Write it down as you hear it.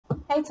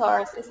Hey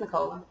Taurus, it's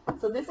Nicola.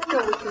 So this is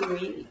your weekly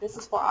read. This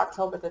is for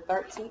October the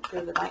 13th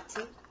through the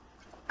 19th.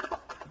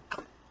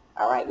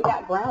 All right, we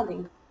got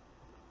grounding.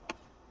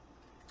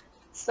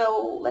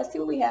 So let's see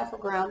what we have for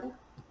grounding.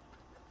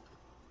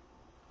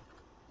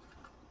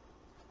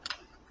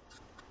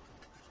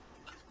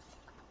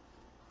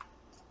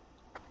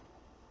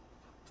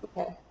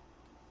 Okay.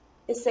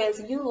 It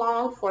says, you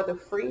long for the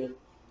free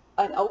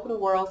and open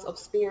worlds of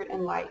spirit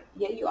and light,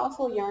 yet you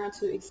also yearn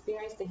to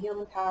experience the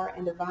healing power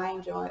and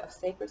divine joy of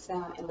sacred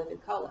sound and living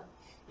color.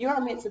 You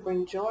are meant to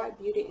bring joy,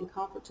 beauty, and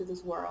comfort to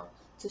this world,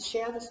 to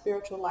share the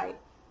spiritual light.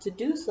 To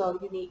do so,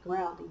 you need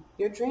grounding.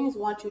 Your dreams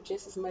want you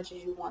just as much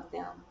as you want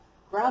them.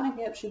 Grounding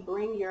helps you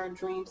bring your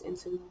dreams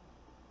to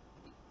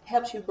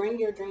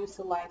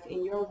life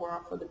in your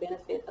world for the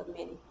benefit of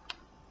many.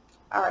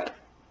 All right,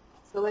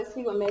 so let's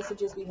see what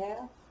messages we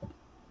have.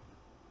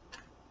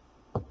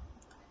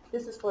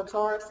 This is for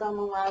Taurus, Sun,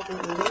 Moon, Rising,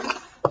 and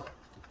Venus,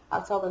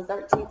 October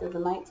 13th through the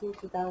 19th,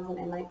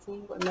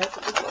 2019. What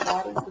messages, what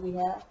guidance do we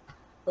have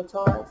for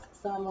Taurus,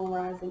 Sun, Moon,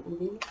 Rising, and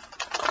Venus?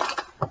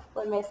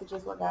 What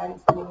messages, what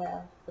guidance do we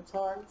have for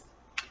Taurus,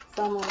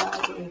 Sun, Moon,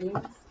 Rising, and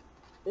Venus?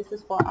 This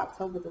is for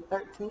October the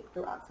 13th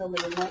through October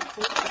the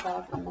 19th,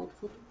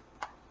 2019.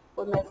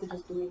 What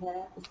messages do we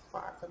have? This is for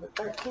October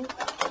 13th,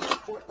 October the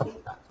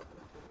 14th, October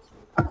the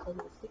 14th,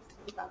 October the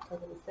 16th,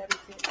 October the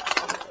 17th,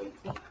 October the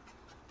 18th,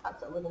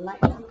 October the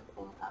 19th,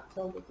 and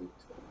October the 20th.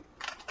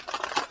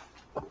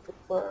 This is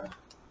for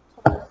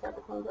Taurus,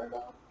 Capricorn,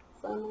 Virgo,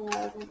 Sun, Moon,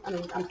 Rising.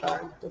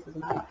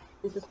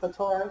 This is for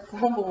Taurus,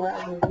 Sun, Moon,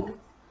 Rising, Venus,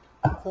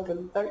 October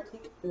the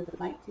 13th through the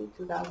 19th,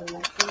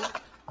 2019.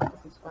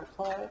 This is for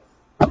Taurus,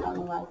 Sun,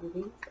 Moon, Rising,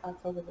 Venus,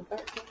 October the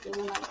 13th through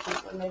the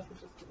 19th. What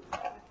messages do we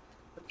have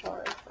for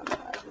Taurus, Sun, Moon,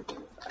 Rising,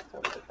 Venus,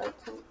 October the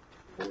 13th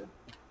through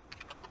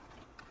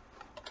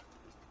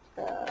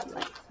the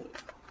 19th?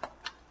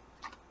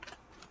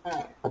 All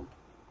right.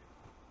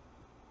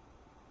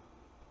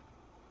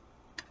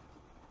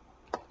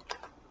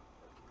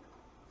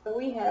 So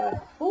we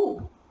have,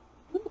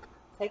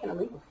 taking a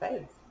leap of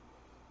faith.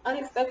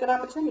 Unexpected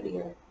opportunity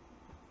here.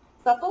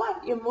 So I feel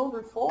like you're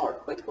moving forward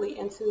quickly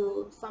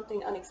into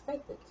something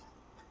unexpected.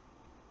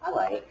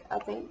 I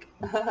think.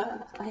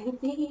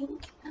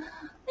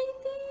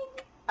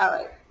 All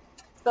right.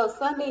 So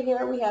Sunday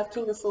here, we have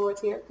King of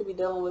Swords here. Could be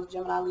dealing with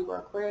Gemini, Libra,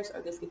 Aquarius,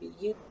 or this could be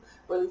you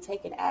really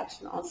taking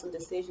action on some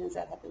decisions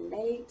that have been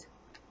made.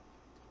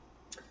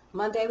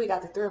 Monday, we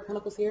got the Three of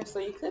Pentacles here. So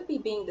you could be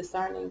being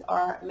discerning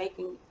or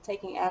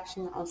taking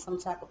action on some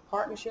type of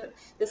partnership.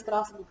 This could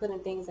also be putting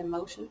things in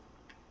motion.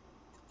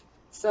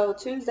 So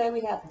Tuesday, we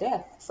have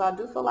Death. So I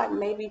do feel like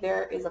maybe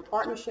there is a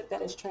partnership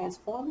that is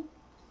transforming.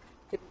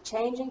 Could be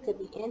changing, could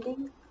be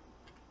ending.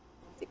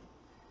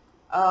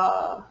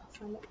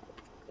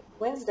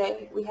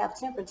 Wednesday, we have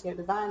Temperance here,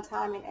 divine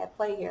timing at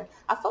play here.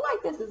 I feel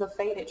like this is a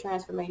faded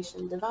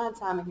transformation, divine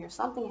timing here.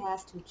 Something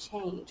has to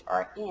change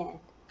or end.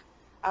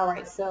 All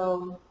right,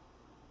 so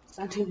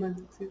Sunday,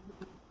 Monday, Tuesday,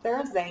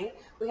 Thursday,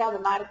 we have the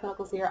Knight of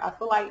Pentacles here. I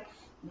feel like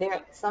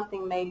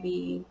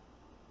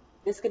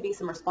this could be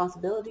some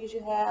responsibilities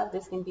you have.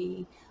 This can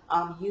be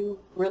you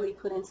really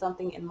putting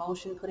something in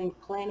motion,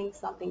 planning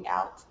something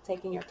out,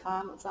 taking your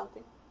time with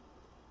something.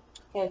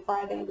 Okay,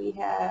 Friday, we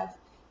have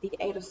the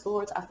Eight of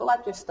Swords. I feel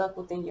like you're stuck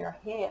within your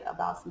head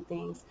about some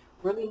things,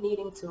 really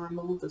needing to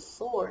remove the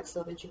sword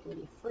so that you can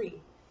be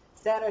free.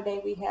 Saturday,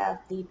 we have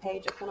the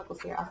Page of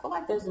Pentacles here. I feel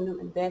like there's a new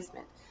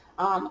investment.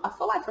 I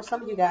feel like for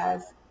some of you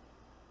guys,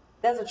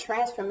 there's a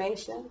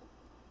transformation.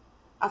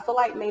 I feel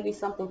like maybe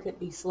something could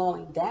be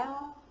slowing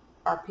down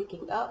or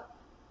picking up.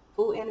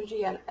 Full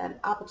energy and an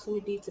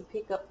opportunity to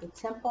pick up the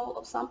tempo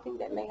of something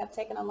that may have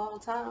taken a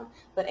long time.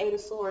 But Eight of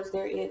Swords,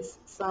 there is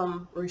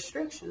some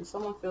restriction.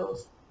 Someone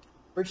feels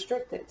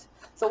restricted.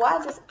 So why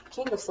is this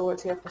King of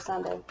Swords here for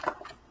Sunday?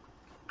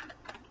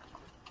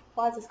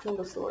 Why is this King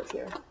of Swords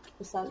here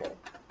for Sunday?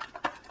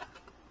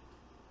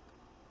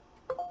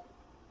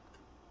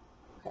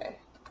 Okay.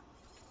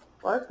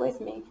 Work with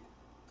me.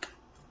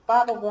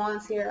 Five of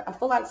Wands here. I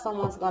feel like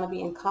someone's going to be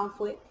in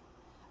conflict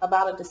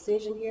about a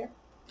decision here.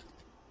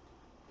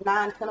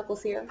 Nine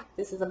Pentacles here.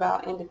 This is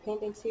about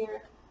independence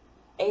here.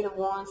 Eight of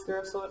Wands, Three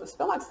of Swords. I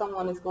feel like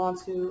someone is going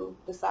to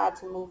decide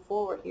to move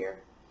forward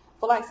here. I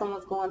feel like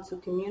someone's going to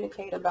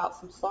communicate about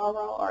some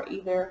sorrow or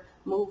either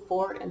move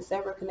forward and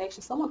sever a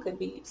connection. Someone could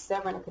be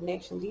severing a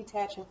connection,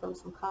 detaching from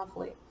some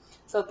conflict.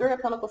 So Three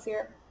of Pentacles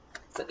here.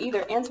 So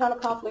either internal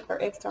conflict or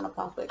external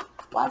conflict.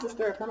 Why is this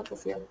Three of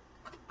Pentacles here?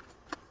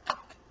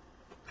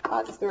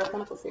 Why is this Three of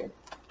Pentacles here?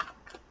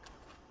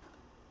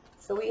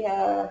 So we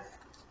have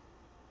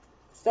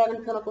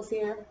Seven Pentacles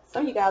here.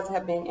 Some of you guys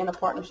have been in a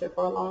partnership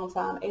for a long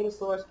time. Eight of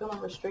Swords, feeling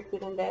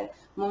restricted in that.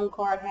 Moon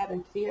card,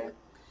 having fear.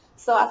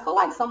 So I feel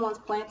like someone's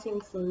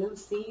planting some new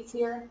seeds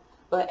here.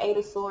 But Eight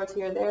of Swords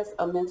here, there's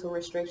a mental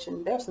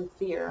restriction. There's some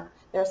fear.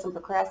 There's some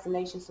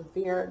procrastination, some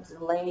fear,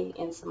 delay,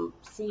 and some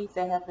seeds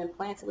that have been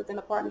planted within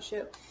a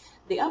partnership.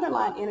 The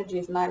underlying energy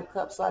is Knight of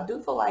Cups. So I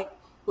do feel like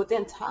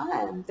within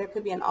time, there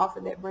could be an offer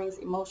that brings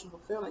emotional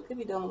fulfillment. It could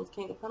be dealing with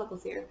King of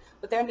Pentacles here,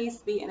 but there needs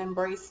to be an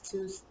embrace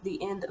to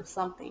the end of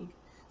something.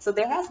 So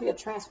there has to be a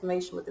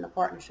transformation within a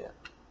partnership.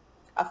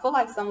 I feel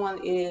like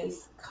someone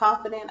is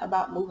confident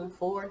about moving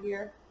forward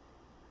here.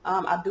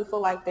 I do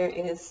feel like there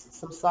is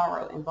some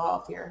sorrow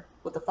involved here.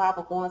 With the Five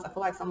of Wands, I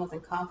feel like someone's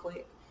in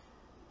conflict.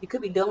 You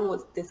could be dealing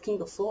with this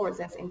King of Swords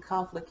that's in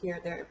conflict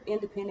here. They're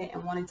independent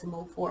and wanting to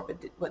move forward,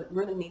 but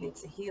really needing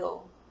to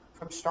heal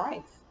from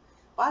strife.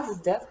 Why is this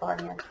Death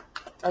card here?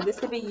 Or this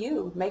could be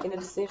you making a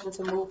decision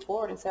to move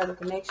forward and set a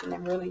connection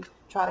and really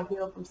try to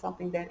heal from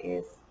something that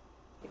is,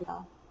 you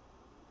know,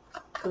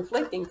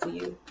 conflicting to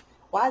you.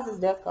 Why is this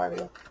Death card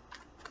here?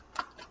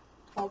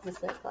 Why is this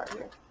Death card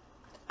here?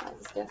 Why is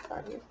this Death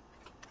card here?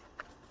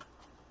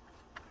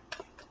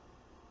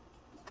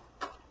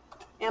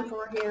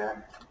 Emperor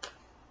here,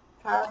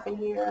 Hierophant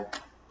here,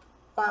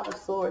 Five of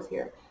Swords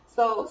here.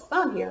 So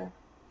Sun here.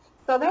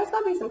 So there's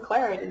going to be some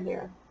clarity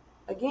here.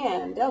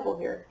 Again, Devil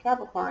here,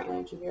 Capricorn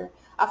energy here.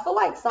 I feel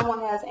like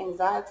someone has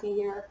anxiety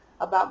here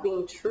about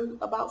being true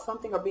about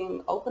something or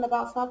being open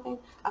about something.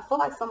 I feel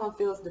like someone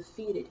feels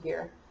defeated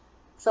here.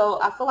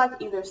 So I feel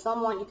like either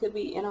someone, you could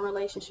be in a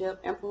relationship,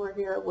 Emperor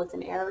here with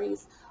an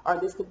Aries, or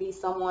this could be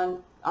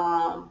someone,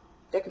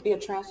 there could be a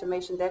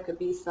transformation, there could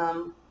be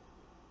some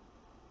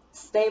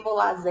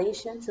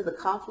stabilization to the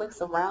conflict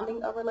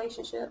surrounding a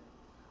relationship,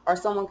 or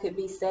someone could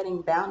be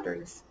setting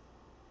boundaries.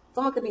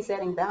 Someone could be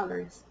setting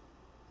boundaries.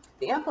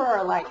 The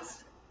Emperor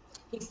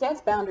he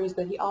sets boundaries,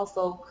 but he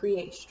also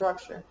creates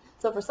structure.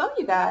 So for some of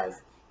you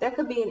guys, there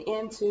could be an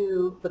end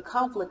to the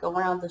conflict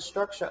around the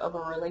structure of a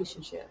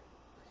relationship,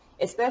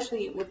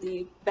 especially with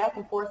the back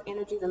and forth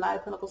energy, the Knight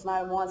of Pentacles,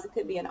 Knight of Wands. It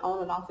could be an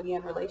on and off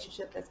again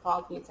relationship that's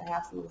causing you to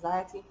have some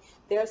anxiety.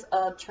 There's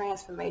a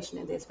transformation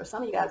in this. For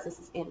some of you guys, this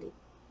is ending.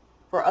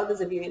 For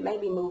others of you, it may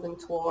be moving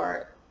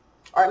toward,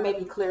 or it may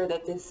be clear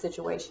that this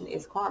situation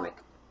is karmic.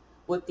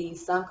 With the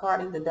Sun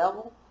card and the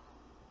Devil,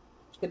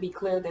 it could be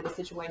clear that the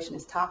situation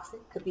is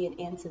toxic. Could be an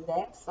end to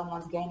that.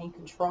 Someone's gaining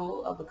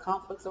control of the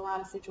conflicts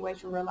around a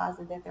situation,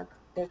 realizing that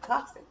they're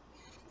toxic.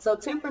 So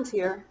Temperance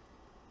here.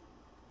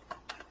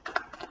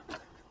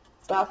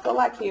 So I feel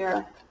like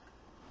here,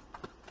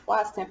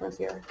 why is Temperance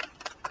here?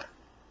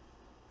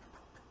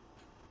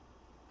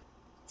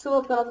 Two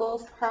of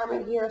Pentacles,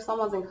 Hermit here.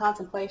 Someone's in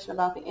contemplation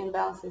about the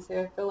imbalances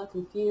here, feeling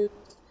confused.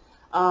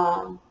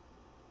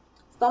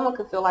 Someone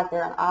could feel like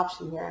they're an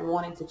option here and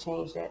wanting to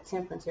change that.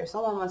 Temperance here.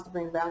 Someone wants to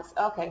bring balance.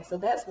 Okay, so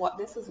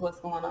this is what's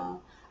going on.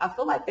 I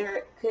feel like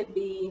there could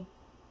be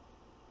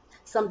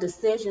some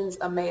decisions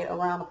are made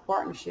around a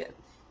partnership.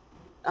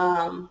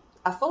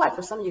 I feel like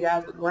for some of you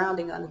guys with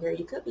grounding under here,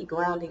 you could be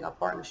grounding a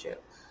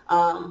partnership.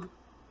 And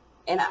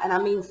I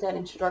mean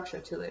setting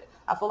structure to it.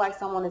 I feel like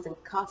someone is in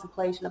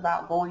contemplation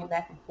about going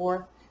back and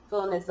forth,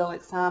 feeling as though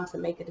it's time to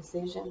make a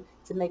decision,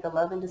 to make a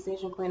loving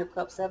decision. Queen of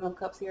Cups, Seven of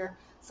Cups here.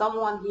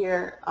 Someone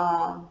here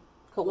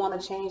could want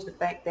to change the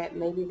fact that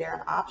maybe they're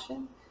an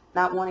option,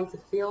 not wanting to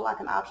feel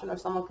like an option, or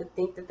someone could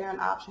think that they're an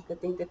option,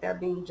 could think that they're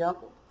being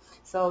juggled.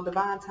 So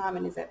divine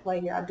timing is at play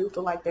here. I do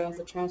feel like there is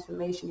a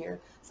transformation here.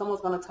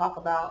 Someone's going to talk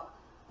about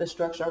the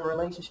structure of a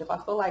relationship. I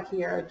feel like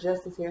here,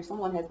 Justice here,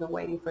 someone has been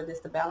waiting for this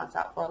to balance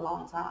out for a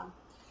long time.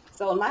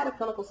 So Knight of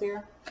Pentacles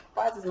here.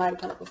 Why is this Knight of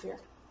Pentacles here?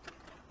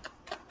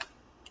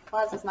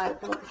 Why is this Knight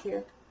of Pentacles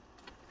here?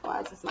 Why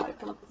is this Knight of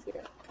Pentacles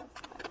here?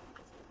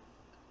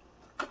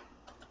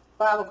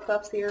 Five of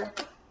Cups here.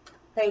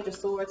 Page of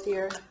Swords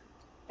here.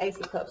 Ace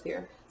of Cups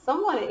here.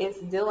 Someone is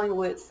dealing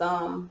with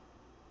someone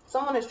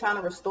is trying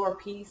to restore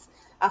peace.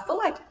 I feel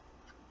like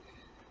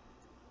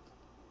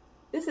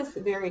this is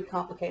very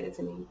complicated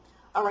to me.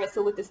 All right,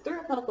 so with this Three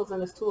of Pentacles and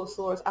this Two of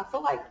Swords, I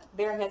feel like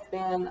there has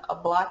been a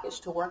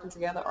blockage to working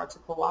together or to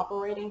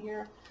cooperating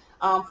here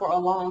for a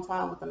long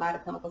time with the Knight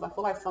of Pentacles. I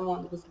feel like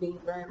someone was being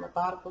very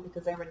methodical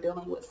because they were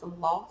dealing with some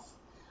loss.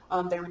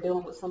 They were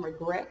dealing with some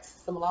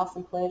regrets, some loss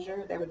and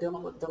pleasure. They were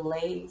dealing with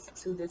delays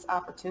to this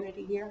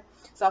opportunity here.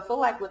 So I feel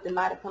like with the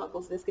Knight of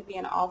Pentacles, this could be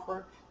an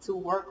offer to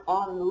work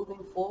on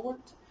moving forward.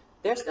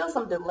 There's still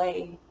some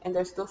delay and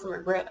there's still some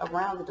regret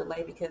around the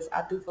delay because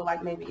I do feel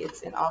like maybe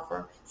it's an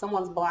offer.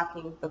 Someone's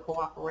blocking the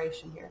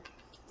cooperation here.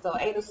 So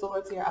Eight of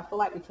Swords here, I feel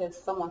like because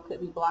someone could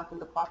be blocking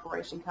the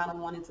cooperation, kind of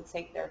wanting to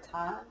take their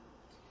time.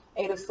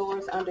 Eight of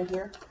Swords under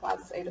here. Why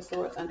is this Eight of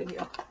Swords under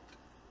here?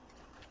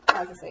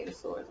 Why is this Eight of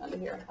Swords under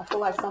here? I feel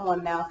like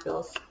someone now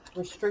feels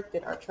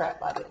restricted or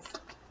trapped by this.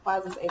 Why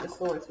is this Eight of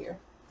Swords here?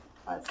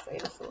 Why is this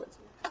Eight of Swords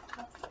here?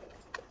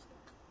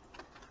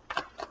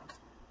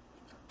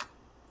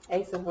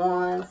 Ace of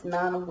Wands,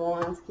 Nine of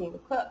Wands, King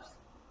of Cups.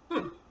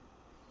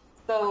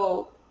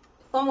 So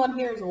someone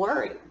here is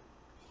worried.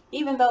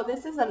 Even though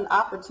this is an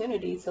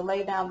opportunity to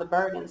lay down the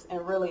burdens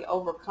and really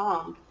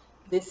overcome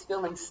this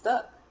feeling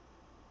stuck.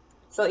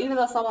 So even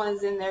though someone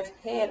is in their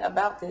head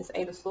about this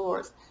Eight of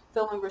Swords,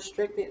 feeling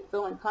restricted,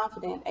 feeling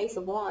confident, Ace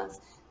of Wands,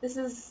 this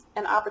is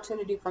an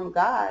opportunity from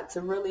God to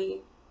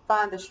really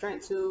find the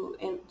strength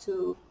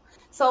to.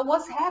 So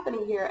what's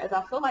happening here is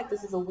I feel like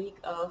this is a week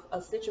of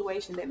a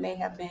situation that may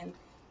have been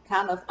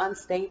kind of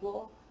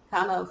unstable,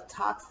 kind of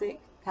toxic,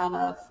 kind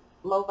of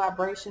low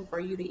vibration for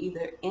you to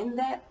either end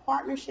that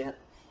partnership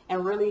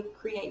and really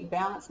create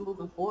balance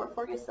moving forward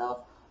for yourself,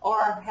 or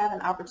have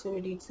an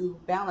opportunity to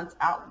balance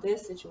out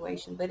this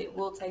situation, but it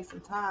will take some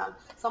time.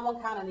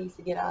 Someone kind of needs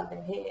to get out of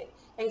their head.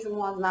 Ace of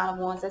Wands, Nine of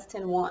Wands, that's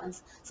 10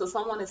 Wands. So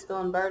someone is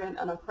feeling burdened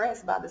and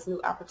oppressed by this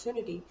new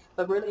opportunity,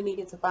 but really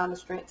needed to find the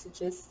strength to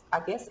just,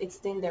 I guess,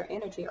 extend their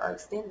energy or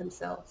extend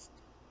themselves.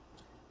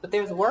 But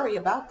there's worry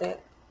about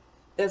that.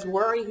 There's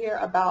worry here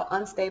about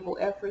unstable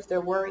efforts.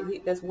 There's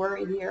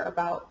worry here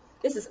about,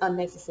 this is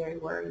unnecessary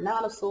worry.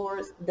 Nine of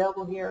Swords,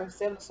 Devil here,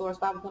 Seven of Swords,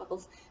 Five of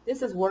Pentacles.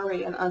 This is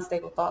worry and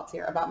unstable thoughts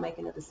here about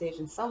making a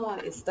decision.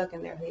 Someone is stuck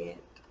in their head.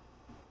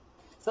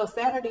 So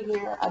Saturday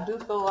here, I do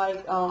feel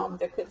like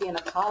there could be an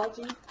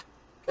apology.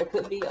 There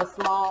could be a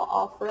small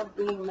offer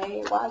being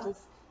made. Why is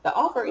this? The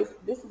offer is,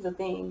 this is the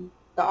thing.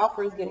 The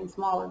offer is getting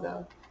smaller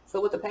though. So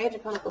with the Page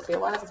of Pentacles here,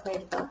 why is this Page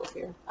of Pentacles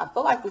here? I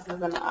feel like this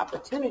is an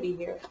opportunity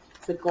here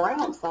to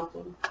ground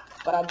something,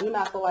 but I do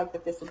not feel like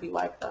that this would be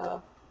like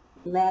a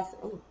massive.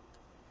 Ooh.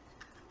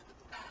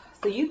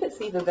 So you could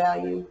see the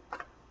value.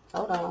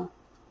 Hold on.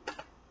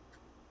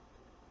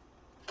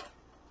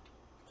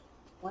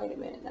 Wait a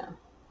minute now.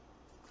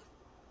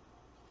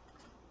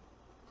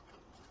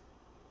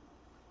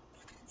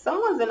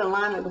 Someone's in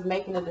alignment with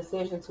making a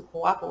decision to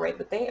cooperate,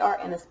 but they are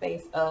in a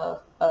space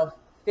of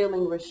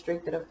feeling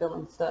restricted or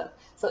feeling stuck.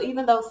 So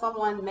even though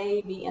someone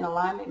may be in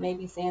alignment, may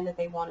be saying that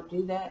they want to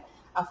do that,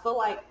 I feel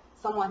like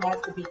someone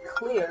has to be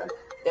clear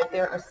that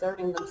they're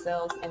asserting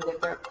themselves and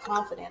that they're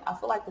confident. I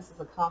feel like this is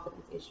a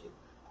confidence issue.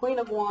 Queen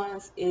of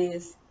Wands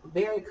is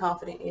very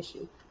confident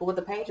issue. But with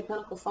the Page of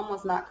Pentacles,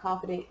 someone's not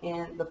confident,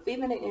 and the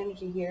feminine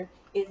energy here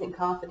isn't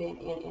confident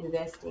in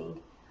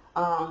investing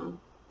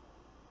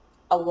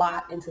a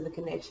lot into the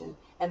connection.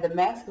 And the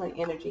masculine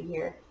energy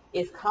here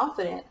is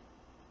confident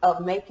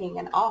of making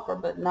an offer,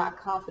 but not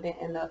confident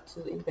enough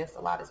to invest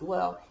a lot as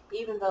well,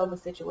 even though the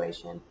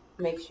situation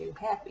makes you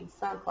happy.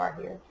 Sun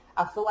card here.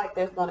 I feel like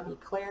there's going to be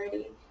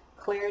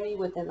clarity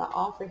within the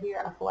offer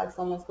here. I feel like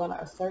someone's going to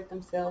assert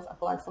themselves. I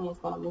feel like someone's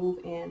going to move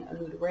in a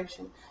new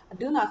direction. I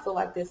do not feel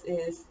like this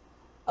is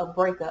a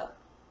breakup.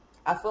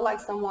 I feel like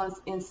someone's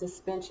in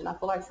suspension. I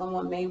feel like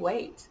someone may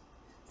wait.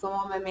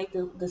 Someone may make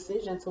the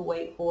decision to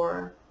wait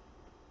for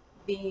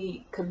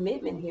the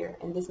commitment here,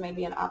 and this may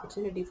be an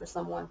opportunity for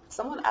someone.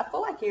 I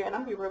feel like here, and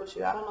I'm gonna be real with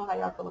you, I don't know how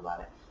y'all feel about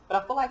it,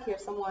 but I feel like here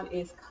someone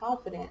is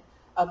confident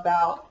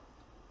about,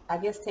 I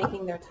guess,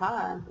 taking their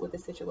time with the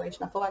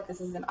situation. I feel like this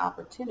is an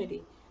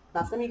opportunity.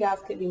 Now some of you guys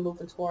could be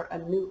moving toward a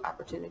new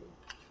opportunity.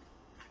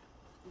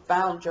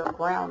 Found your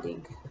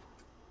grounding.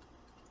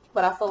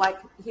 But I feel like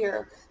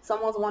here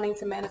someone's wanting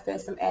to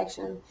manifest some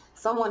action.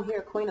 Someone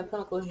here, Queen of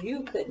Pentacles,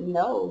 you could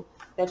know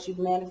that you've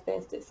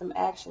manifested some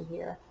action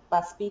here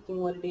by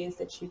speaking what it is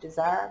that you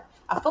desire.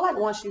 I feel like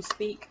once you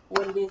speak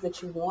what it is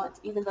that you want,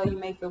 even though you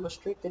may feel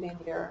restricted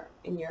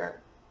in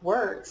your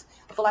words,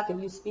 I feel like if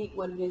you speak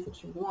what it is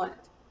that you want,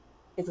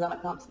 it's gonna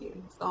come to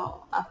you.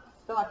 So I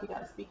feel like you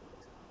gotta speak it.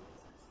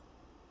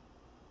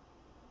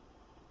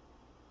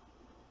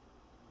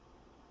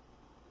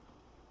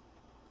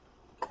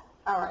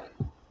 All right.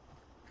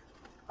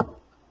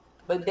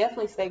 But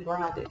definitely stay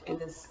grounded in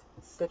this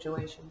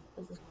situation.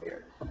 This is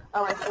weird.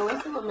 All right, so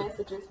let's see what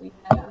messages we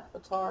have for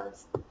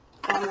Taurus,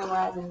 Sun, Moon,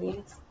 Rising,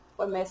 Venus.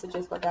 What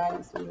messages for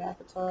guidance do we have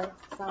for Taurus,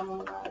 Sun,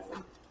 Moon,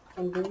 Rising,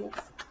 and Venus?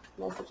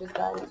 Messages,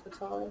 guidance for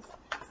Taurus,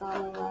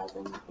 Sun, Moon,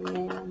 Rising,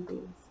 and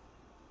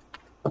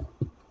Venus.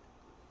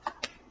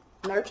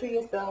 Nurture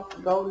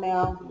yourself. Go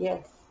now.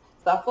 Yes.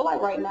 So I feel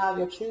like right now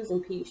you're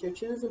choosing peace. You're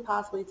choosing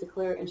possibly to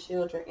clear and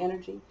shield your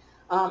energy.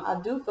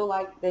 I do feel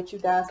like that you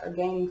guys are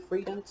gaining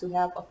freedom to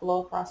have a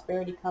flow of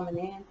prosperity coming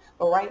in.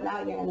 But right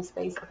now you're in a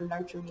space of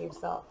nurturing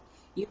yourself.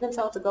 You've been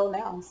told to go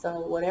now. So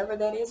whatever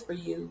that is for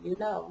you, you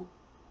know,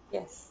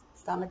 yes,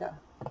 it's time to go.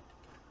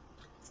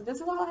 So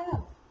this is all I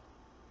have.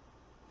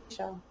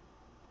 Show.